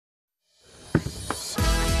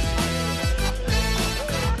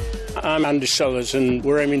I'm Andy Sellers and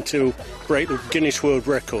we're aiming to break the Guinness World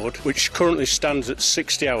Record, which currently stands at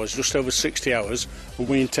 60 hours, just over 60 hours, and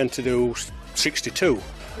we intend to do 62.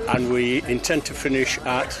 And we intend to finish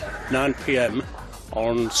at 9 p.m.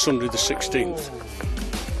 on Sunday the 16th.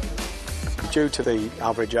 Due to the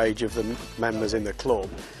average age of the members in the club,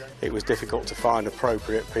 it was difficult to find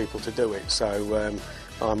appropriate people to do it, so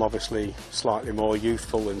I'm obviously slightly more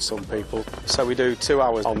youthful than some people. So we do 2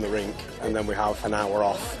 hours on the rink and then we have an hour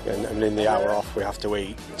off, and in the hour off we have to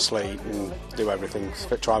eat, sleep and do everything,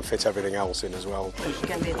 try and fit everything else in as well. It's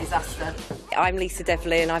going to be a disaster. I'm Lisa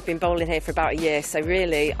Devlin, I've been bowling here for about a year, so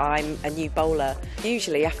really I'm a new bowler.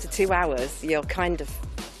 Usually after 2 hours you kind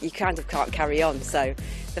of can't carry on, so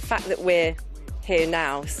the fact that we're here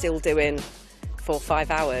now still doing 4 or 5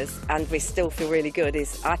 hours and we still feel really good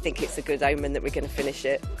I think it's a good omen that we're going to finish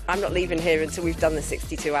it. I'm not leaving here until we've done the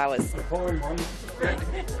 62 hours.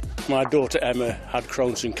 My daughter Emma had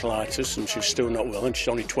Crohn's and colitis and she's still not well, and she's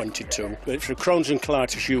only 22. It's for Crohn's and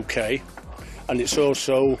colitis UK, and it's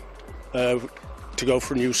also to go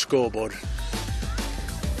for a new scoreboard.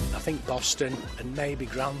 I think Boston and maybe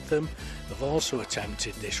Grantham have also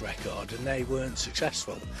attempted this record and they weren't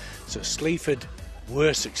successful. So Sleaford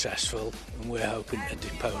were successful and we're hoping to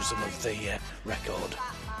depose them of the record.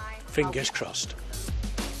 Fingers crossed.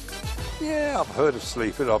 Yeah, I've heard of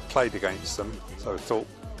Sleaford, I've played against them, so I thought,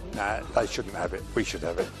 nah, they shouldn't have it, we should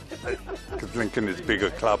have it. Because Lincoln is a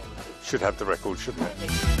bigger club, should have the record, shouldn't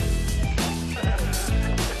it?